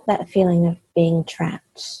help that feeling of being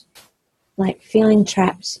trapped. Like feeling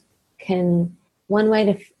trapped one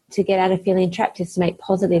way to get out of feeling trapped is to make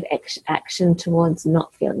positive action towards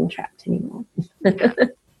not feeling trapped anymore. Yeah,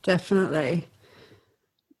 definitely.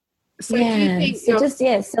 So yeah, do you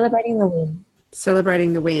think celebrating the win.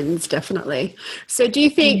 Celebrating the wins, definitely. So do you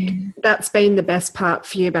think that's been the best part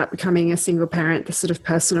for you about becoming a single parent, the sort of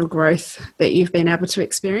personal growth that you've been able to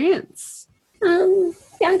experience?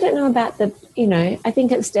 Yeah, I don't know about I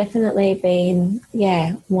think it's definitely been,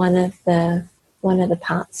 one of the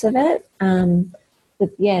parts of it.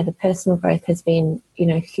 The personal growth has been,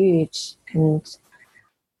 huge, and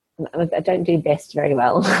I don't do best very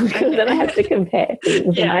well because then I have to compare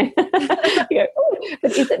things. Yeah. And I go,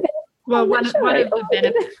 but is it better? Well, one of the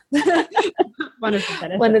benefits.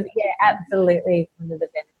 Absolutely one of the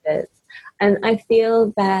benefits. And I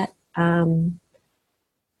feel that, it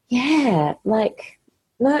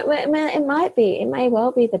may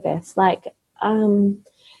well be the best. Like,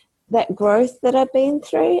 that growth that I've been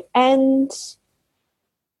through. And,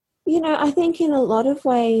 I think in a lot of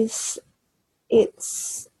ways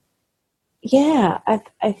it's,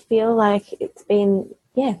 I feel like it's been,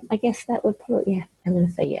 I guess that would probably, I'm going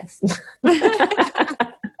to say yes.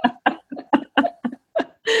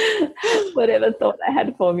 Whatever thought I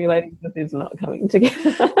had formulating this is not coming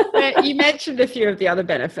together. You mentioned a few of the other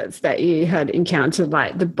benefits that you had encountered,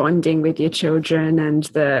 like the bonding with your children and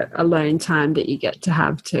the alone time that you get to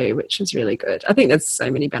have too, which is really good. I think there's so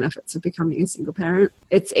many benefits of becoming a single parent.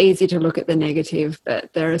 It's easy to look at the negative,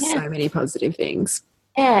 but there are so many positive things.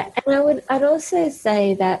 Yeah, and I'd also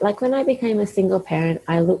say that, like, when I became a single parent,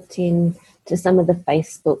 I looked into some of the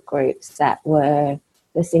Facebook groups that were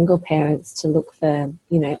the single parents to look for,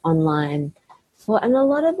 online. And a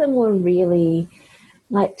lot of them were really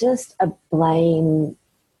like just a blame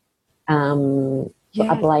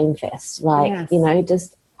fest. Like,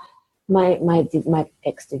 just my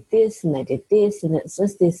ex did this and they did this, and it's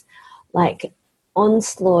just this like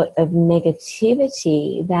onslaught of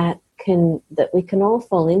negativity that we can all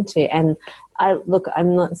fall into. And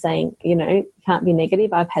I'm not saying, can't be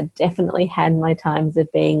negative. I've definitely had my times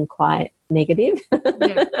of being quite negative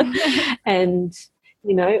and,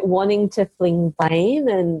 wanting to fling blame,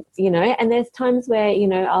 and, and there's times where,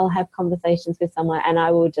 I'll have conversations with someone and I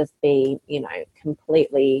will just be,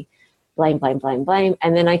 completely blame.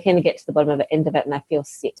 And then I kind of get to the bottom of the end of it and I feel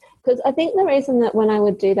sick. Because I think the reason that when I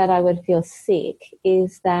would do that, I would feel sick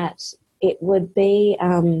is that it would be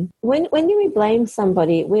when you blame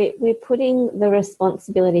somebody, we're putting the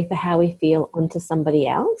responsibility for how we feel onto somebody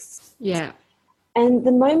else. Yeah. And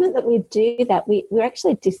the moment that we do that, we're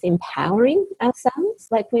actually disempowering ourselves.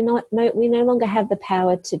 Like we no longer have the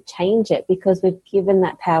power to change it because we've given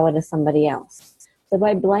that power to somebody else. So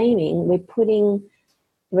by blaming, we're putting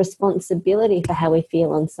responsibility for how we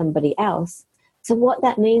feel on somebody else. So what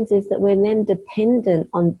that means is that we're then dependent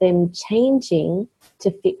on them changing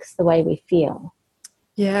to fix the way we feel.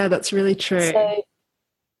 Yeah, that's really true.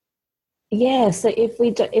 So if we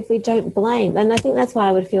don't blame, and I think that's why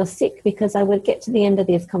I would feel sick, because I would get to the end of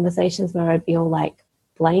these conversations where I'd be all like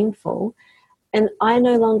blameful, and I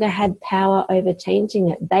no longer had power over changing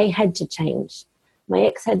it. They had to change. My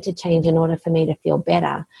ex had to change in order for me to feel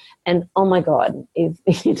better. And oh my God,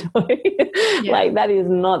 like that is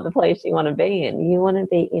not the place you want to be in. You want to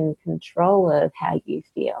be in control of how you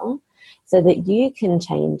feel so that you can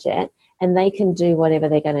change it and they can do whatever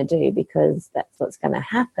they're going to do, because that's what's going to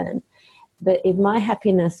happen. But if my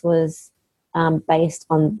happiness was based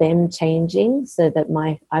on them changing so that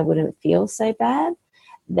I wouldn't feel so bad,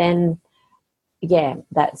 then yeah,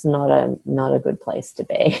 that's not a good place to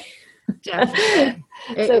be. Definitely.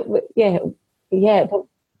 So yeah, but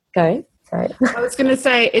go. Sorry. I was going to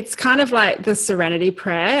say, it's kind of like the serenity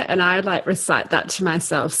prayer, and I like recite that to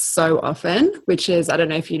myself so often, which is, I don't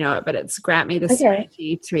know if you know it, but it's grant me the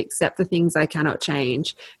serenity to accept the things I cannot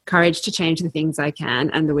change, courage to change the things I can,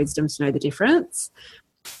 and the wisdom to know the difference.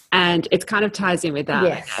 And it kind of ties in with that,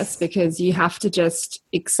 I guess, because you have to just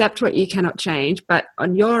accept what you cannot change, but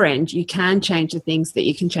on your end, you can change the things that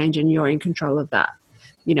you can change, and you're in control of that,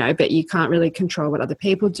 you know, but you can't really control what other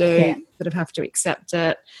people do. You sort of have to accept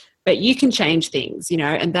it. But you can change things, you know,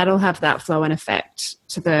 and that'll have that flow and effect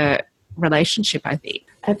to the relationship, I think.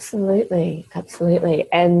 Absolutely, absolutely.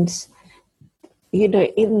 And, you know,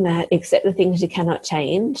 in that, accept the things you cannot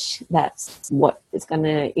change, that's what is going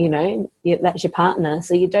to, you know, that's your partner.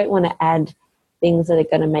 So you don't want to add things that are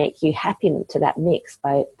going to make you happy to that mix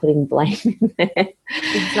by putting blame in there.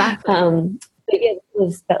 Exactly. But yeah,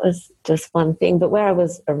 that was just one thing. But where I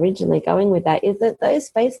was originally going with that is that those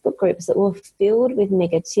Facebook groups that were filled with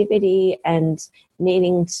negativity and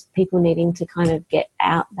people needing to kind of get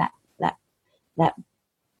out that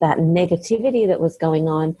negativity that was going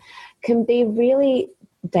on can be really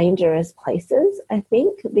dangerous places, I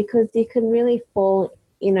think, because you can really fall,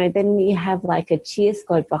 you know, then you have like a cheer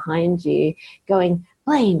squad behind you going,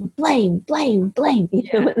 blame, blame, blame, blame. You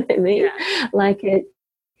know what I mean? Yeah. Like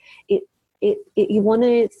you want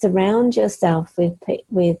to surround yourself with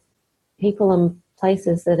people and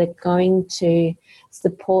places that are going to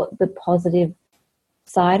support the positive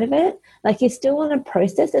side of it. Like, you still want to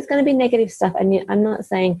process. There's going to be negative stuff, and I'm not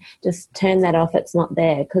saying just turn that off, it's not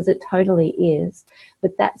there, because it totally is.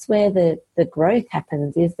 But that's where the growth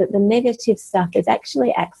happens, is that the negative stuff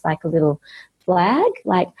actually acts like a little flag,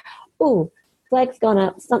 like, oh, flag's gone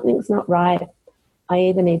up, something's not right. I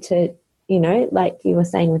either need to, you know, like you were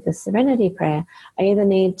saying with the serenity prayer, I either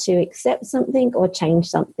need to accept something or change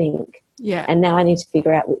something. Yeah. And now I need to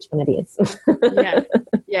figure out which one it is.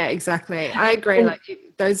 Yeah, exactly. I agree. Like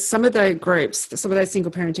some of those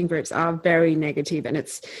single parenting groups are very negative, and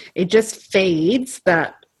it just feeds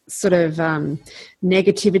that sort of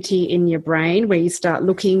negativity in your brain, where you start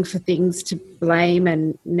looking for things to blame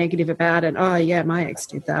and negative about, and oh yeah, my ex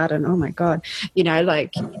did that, and oh my God, you know,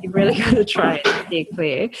 like, you've really got to try and be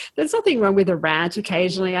clear. There's nothing wrong with a rant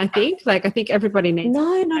occasionally, I think. Like, I think everybody needs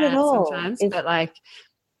not at all sometimes, but like,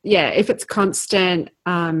 yeah, if it's constant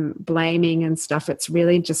blaming and stuff, it's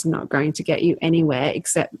really just not going to get you anywhere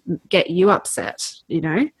except get you upset, you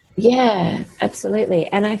know? Yeah, absolutely.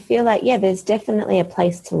 And I feel like, yeah, there's definitely a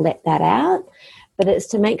place to let that out, but it's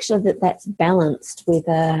to make sure that that's balanced with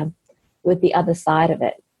the other side of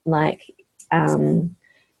it. Like,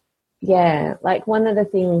 yeah, like one of the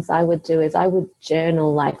things I would do is I would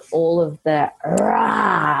journal like all of the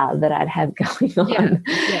rah that I'd have going on,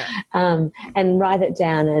 and write it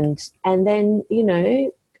down, and then, you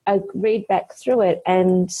know, I read back through it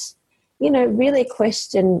and, you know, really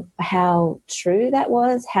question how true that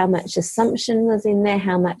was, how much assumption was in there,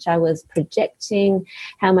 how much I was projecting,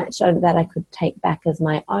 how much of that I could take back as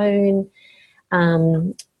my own,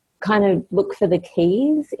 kind of look for the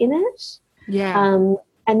keys in it. Yeah.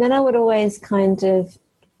 And then I would always kind of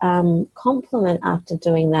compliment after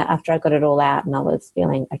doing that, after I got it all out and I was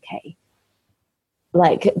feeling okay.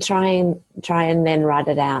 Like, try and then write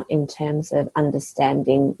it out in terms of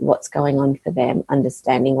understanding what's going on for them,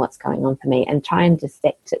 understanding what's going on for me, and try and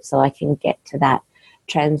dissect it so I can get to that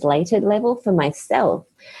translated level for myself.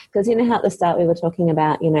 Because, you know how at the start we were talking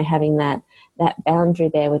about, you know, having that boundary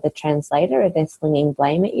there with the translator if they're slinging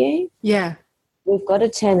blame at you? Yeah. We've got to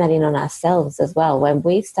turn that in on ourselves as well. When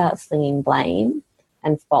we start slinging blame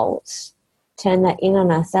and fault, turn that in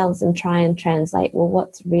on ourselves and try and translate, well,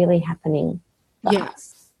 what's really happening for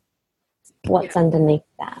us? What's underneath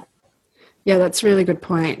that? Yeah, that's a really good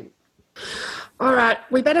point. All right,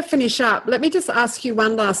 we better finish up. Let me just ask you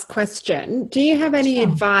one last question. Do you have any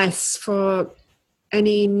advice for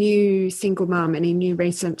any new single mum, any new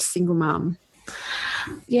recent single mum?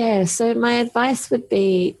 Yeah, so my advice would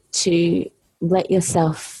be to let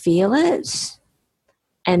yourself feel it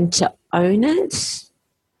and to own it,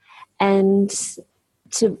 and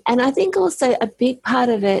I think also a big part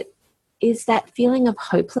of it is that feeling of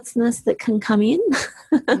hopelessness that can come in.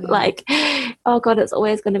 Like, oh God, it's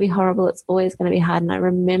always going to be horrible, it's always going to be hard. And I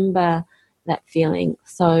remember that feeling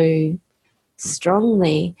so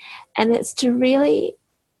strongly, and it's to really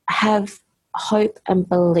have hope and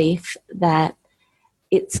belief that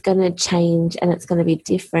it's going to change and it's going to be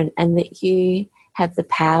different, and that you have the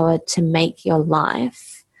power to make your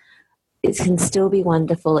life it can still be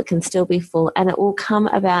wonderful, it can still be full, and it will come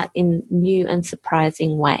about in new and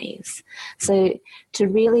surprising ways. So to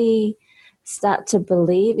really start to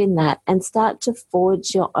believe in that and start to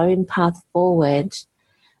forge your own path forward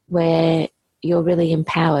where you're really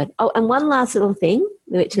empowered. Oh, and one last little thing,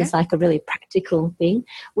 which is like a really practical thing,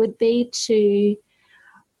 would be to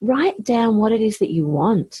write down what it is that you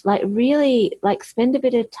want. Like really, like spend a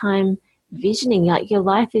bit of time visioning. Like your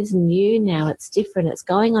life is new now, it's different, it's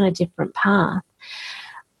going on a different path.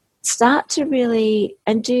 Start to really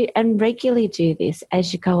and regularly do this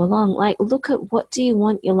as you go along. Like look at, what do you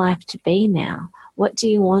want your life to be now? What do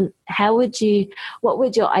you want? What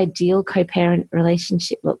would your ideal co-parent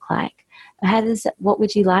relationship look like? What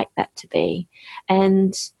would you like that to be?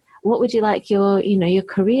 And what would you like your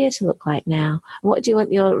career to look like now? What do you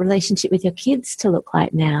want your relationship with your kids to look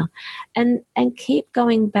like now? And keep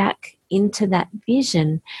going back into that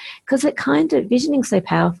vision, because visioning's so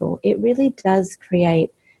powerful. It really does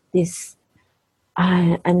create this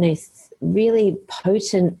really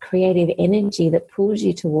potent creative energy that pulls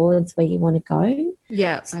you towards where you want to go.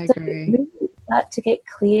 Yeah, I agree. Really start to get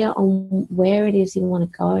clear on where it is you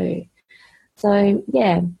want to go. So,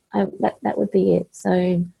 yeah, that would be it.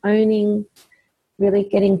 So owning, really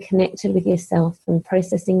getting connected with yourself and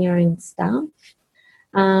processing your own stuff.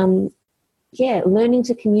 Learning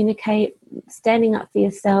to communicate, standing up for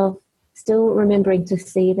yourself, still remembering to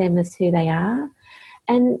see them as who they are.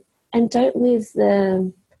 And don't lose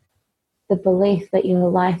the belief that your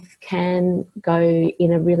life can go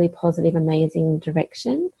in a really positive, amazing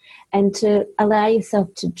direction, and to allow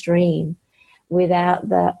yourself to dream without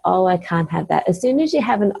the, oh, I can't have that. As soon as you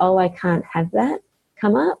have an, oh, I can't have that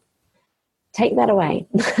come up, take that away.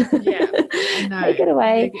 Yeah, I know. Take it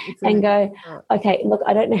away and go, okay, look,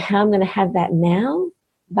 I don't know how I'm going to have that now,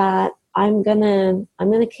 but I'm gonna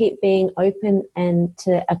keep being open and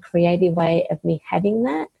to a creative way of me having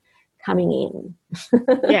that coming in.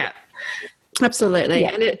 Yeah, absolutely.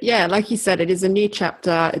 Yeah. And like you said, it is a new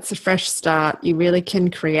chapter. It's a fresh start. You really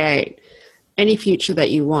can create any future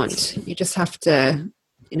that you want. You just have to,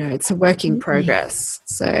 it's a work in progress.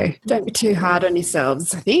 So don't be too hard on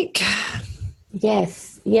yourselves, I think.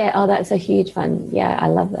 Yes. Yeah. Oh, that's a huge one. Yeah, I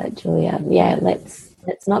love that, Julia. Yeah, let's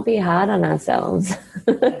not be hard on ourselves.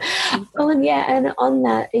 Well, and on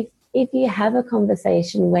that, if you have a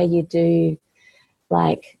conversation where you do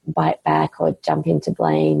like bite back or jump into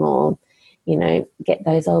blame or, get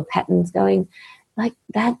those old patterns going, like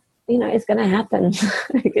that, it's going to happen.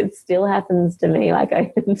 It still happens to me. Like I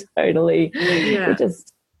can totally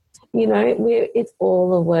just, it's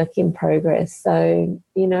all a work in progress. So,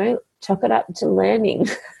 chalk it up to learning.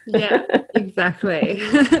 Yeah, exactly.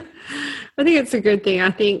 I think it's a good thing. I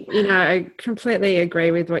think, I completely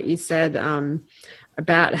agree with what you said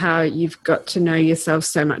about how you've got to know yourself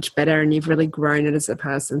so much better and you've really grown it as a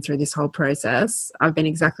person through this whole process. I've been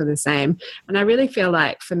exactly the same. And I really feel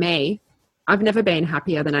like for me, I've never been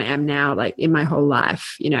happier than I am now, like in my whole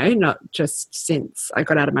life, not just since I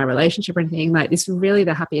got out of my relationship or anything. Like this is really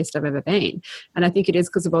the happiest I've ever been. And I think it is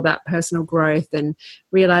because of all that personal growth and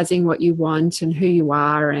realizing what you want and who you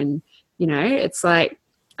are. And, it's like,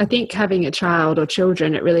 I think having a child or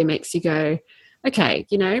children, it really makes you go, okay,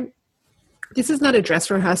 this is not a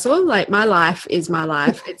dress rehearsal. Like my life is my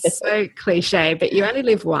life. It's so cliche, but you only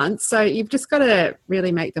live once. So you've just got to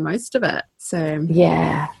really make the most of it. So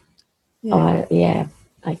yeah.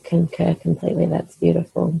 I concur completely. That's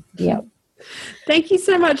beautiful. Yep. Thank you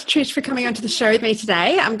so much, Trish, for coming onto the show with me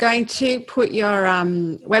today. I'm going to put your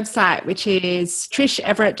website, which is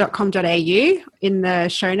trisheverett.com.au, in the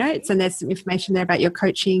show notes, and there's some information there about your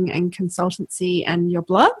coaching and consultancy and your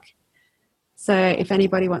blog. So if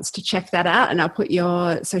anybody wants to check that out, and I'll put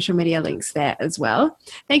your social media links there as well.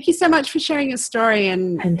 Thank you so much for sharing your story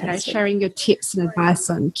and sharing your tips and advice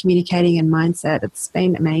on communicating and mindset. It's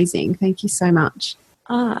been amazing. Thank you so much.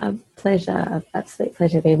 Oh, a pleasure. An absolute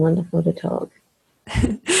pleasure. It's been wonderful to talk.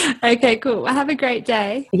 Okay, cool. Well, have a great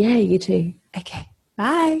day. Yeah, you too. Okay,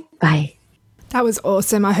 bye. Bye. That was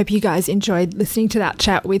awesome. I hope you guys enjoyed listening to that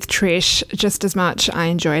chat with Trish just as much I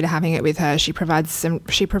enjoyed having it with her. She provided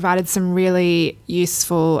some really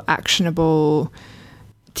useful, actionable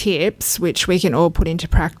tips which we can all put into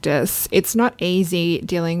practice. It's not easy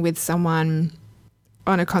dealing with someone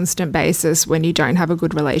on a constant basis when you don't have a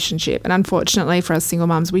good relationship. And unfortunately for us single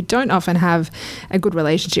mums, we don't often have a good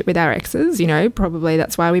relationship with our exes. Probably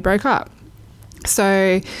that's why we broke up.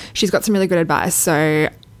 So she's got some really good advice. So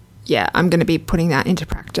yeah, I'm going to be putting that into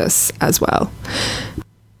practice as well.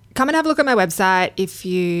 Come and have a look at my website if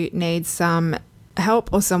you need some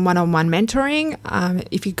help or some one-on-one mentoring,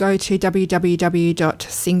 if you go to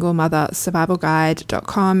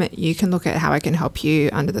www.singlemothersurvivalguide.com, you can look at how I can help you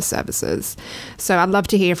under the services. So I'd love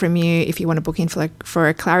to hear from you. If you want to book in for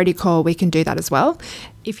a clarity call, we can do that as well.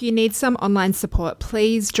 If you need some online support,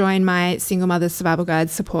 please join my Single Mother Survival Guide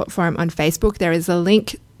support forum on Facebook. There is a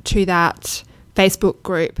link to that Facebook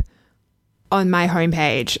group on my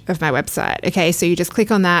homepage of my website. Okay, so you just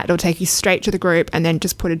click on that, it'll take you straight to the group, and then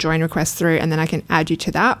just put a join request through, and then I can add you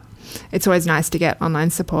to that. It's always nice to get online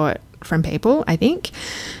support from people, I think.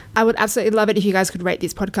 I would absolutely love it if you guys could rate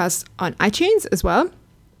this podcast on iTunes as well.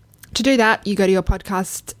 To do that, you go to your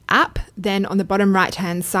podcast app, then on the bottom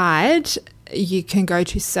right-hand side, you can go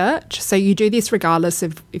to search. So you do this regardless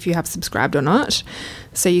of if you have subscribed or not.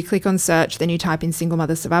 So you click on search, then you type in Single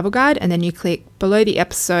Mother Survival Guide, and then you click below the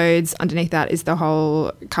episodes. Underneath that is the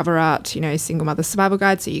whole cover art, Single Mother Survival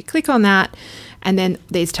Guide. So you click on that, and then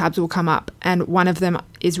these tabs will come up, and one of them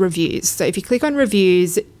is reviews. So if you click on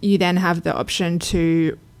reviews, you then have the option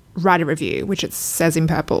to write a review, which it says in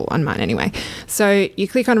purple on mine anyway. So you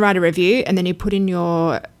click on write a review, and then you put in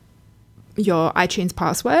your iTunes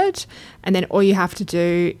password, and then all you have to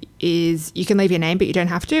do is you can leave your name, but you don't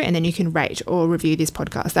have to, and then you can rate or review this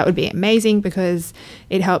podcast. That would be amazing because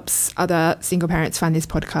it helps other single parents find this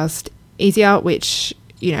podcast easier, which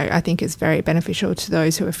I think is very beneficial to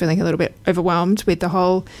those who are feeling a little bit overwhelmed with the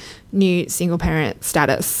whole new single parent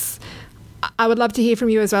status. I would love to hear from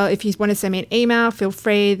you as well. If you want to send me an email, feel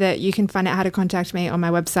free. That you can find out how to contact me on my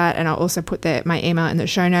website, and I'll also put my email in the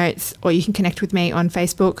show notes, or you can connect with me on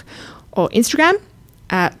Facebook or Instagram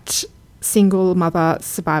at Single Mother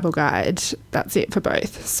Survival Guide. That's it for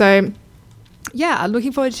both. So yeah, I'm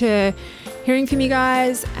looking forward to hearing from you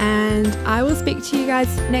guys, and I will speak to you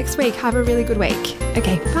guys next week. Have a really good week.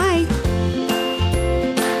 Okay, bye.